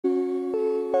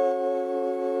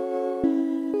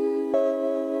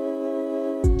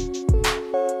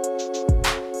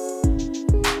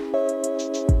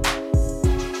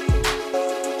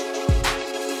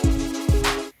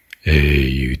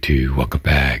Hey YouTube, welcome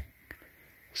back.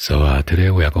 So today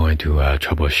we are going to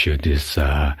troubleshoot this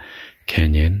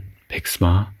Canon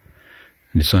PIXMA.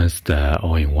 This one is the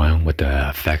all-in-one with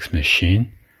the fax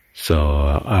machine. So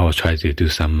I will try to do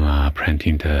some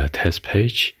printing the test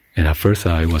page. And at first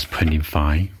it was printing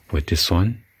fine with this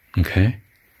one. Okay.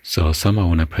 So somehow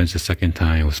when I print the second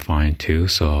time it was fine too.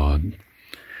 So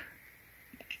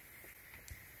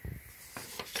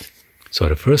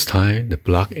the first time the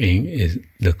block ink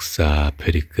looks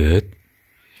pretty good.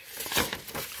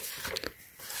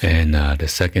 And the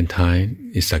second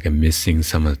time it's like missing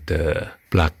some of the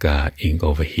black ink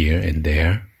over here and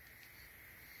there.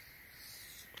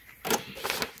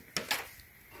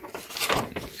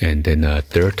 And then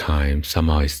third time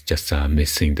somehow it's just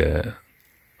missing the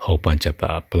whole bunch of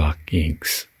black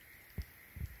inks.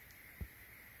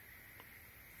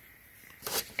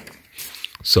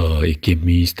 So it gives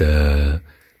me the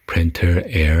printer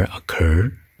error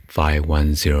occurred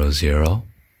 5100.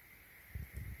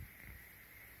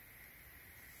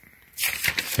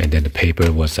 And then the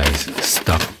paper was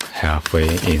stuck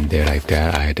halfway in there like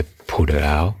that. I had to pull it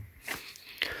out.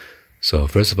 So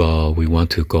first of all, we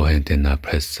want to go ahead and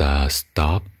press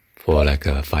stop for like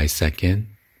 5 seconds.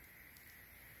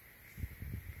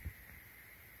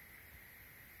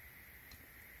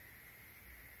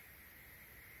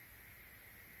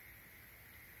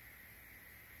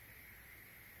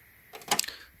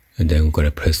 And then we're going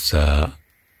to press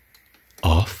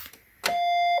off.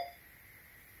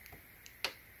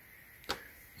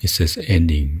 It says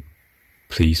ending.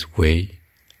 Please wait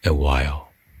a while.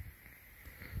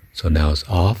 So now it's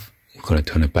off. We're going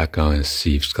to turn it back on and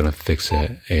see if it's going to fix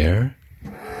the error.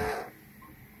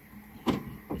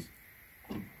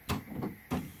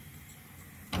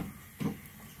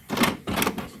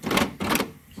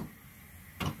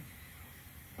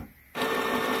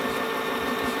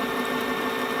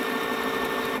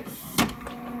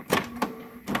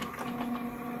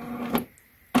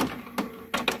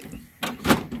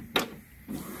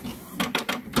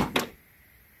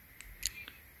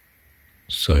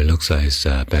 So it looks like it's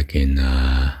back in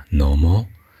normal.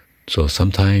 So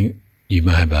sometimes you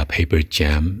might have a paper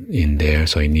jam in there,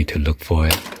 so you need to look for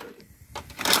it.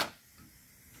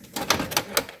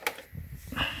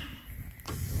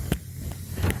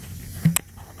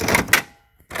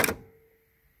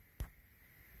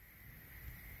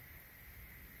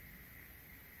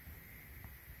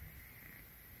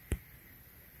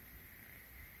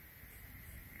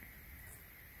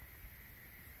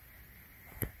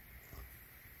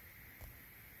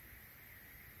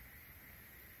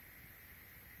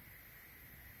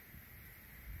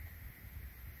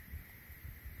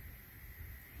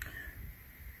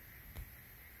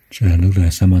 So it looks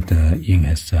like some of the ink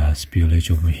has spillage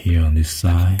over here on this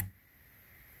side.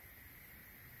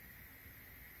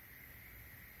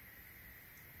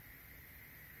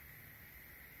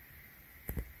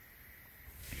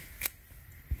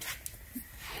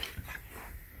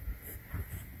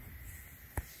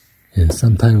 And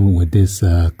sometimes with this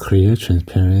clear,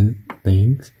 transparent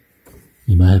things,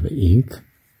 you might have ink,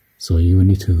 so you will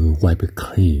need to wipe it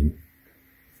clean.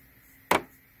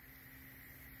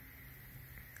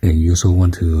 And you also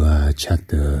want to check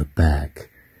the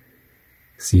back,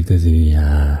 see if there's any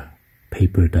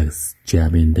paper that's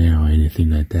jammed in there or anything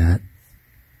like that.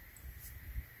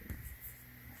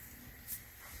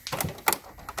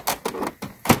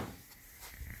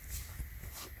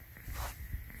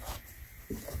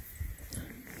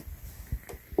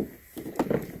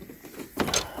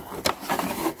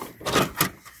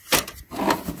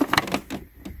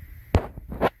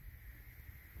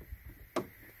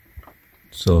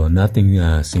 So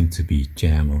nothing seems to be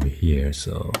jammed over here,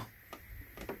 so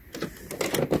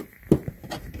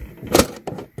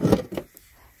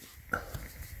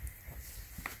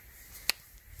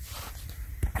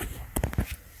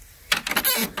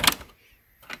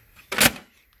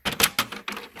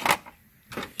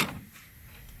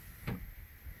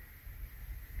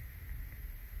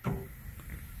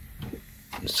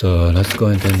let's go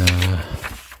ahead and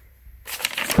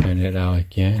print it out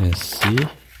again and see.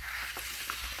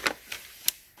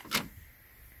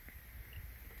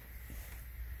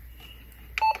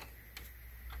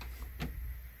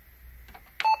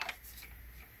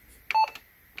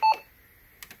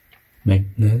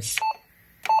 Magnus.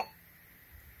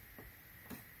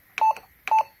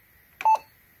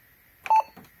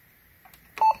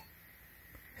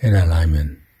 Head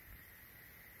alignment.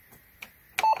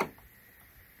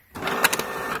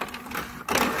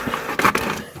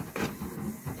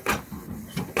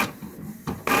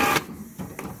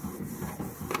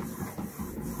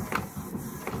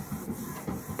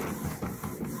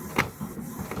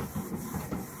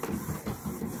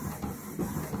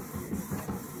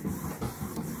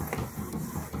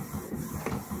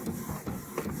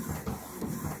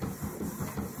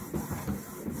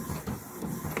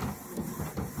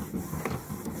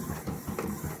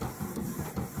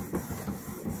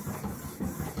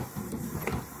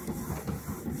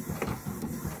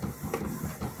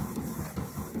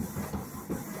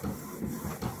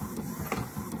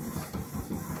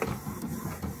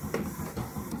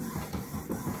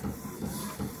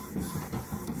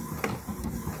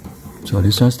 So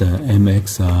this one's the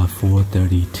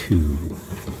MX432.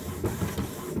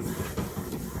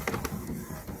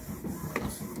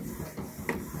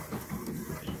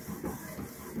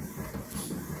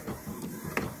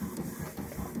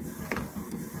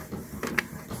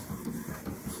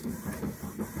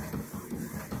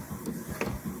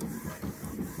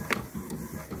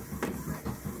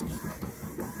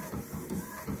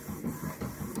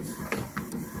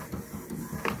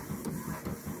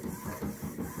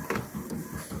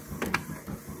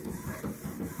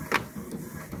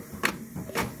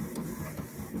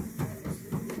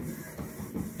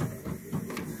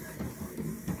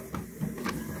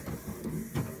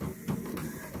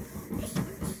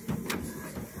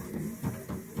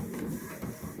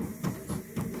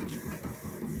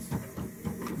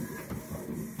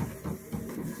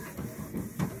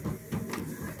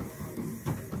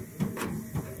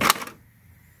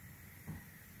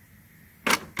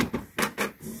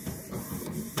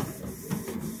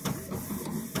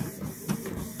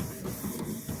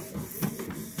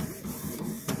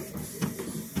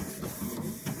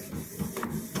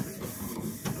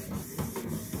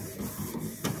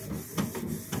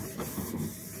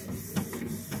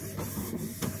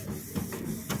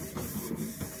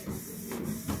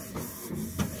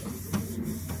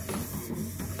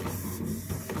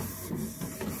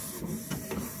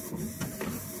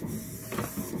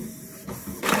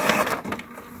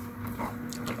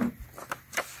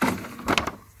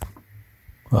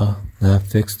 Well, that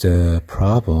fixed the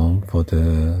problem for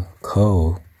the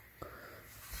code.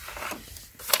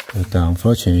 But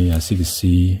unfortunately, as you can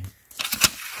see,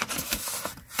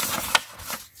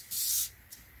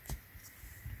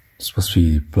 it's supposed to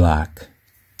be black.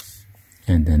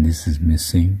 And then this is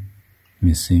missing.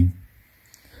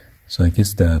 So I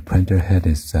guess the printer head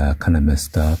is kind of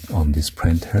messed up on this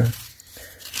printer.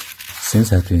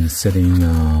 Since I've been sitting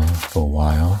for a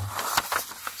while.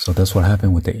 So that's what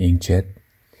happened with the inkjet.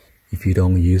 If you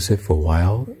don't use it for a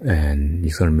while, and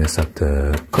it's gonna mess up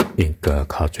the ink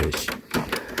cartridge.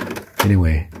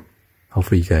 Anyway,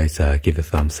 hopefully you guys give a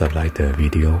thumbs up, like the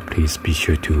video. Please be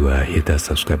sure to hit the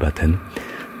subscribe button,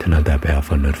 turn on that bell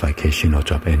for notification, or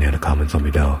drop any other comments on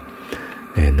below.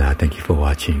 And thank you for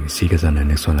watching. See you guys on the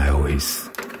next one. Like always,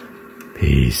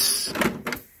 peace.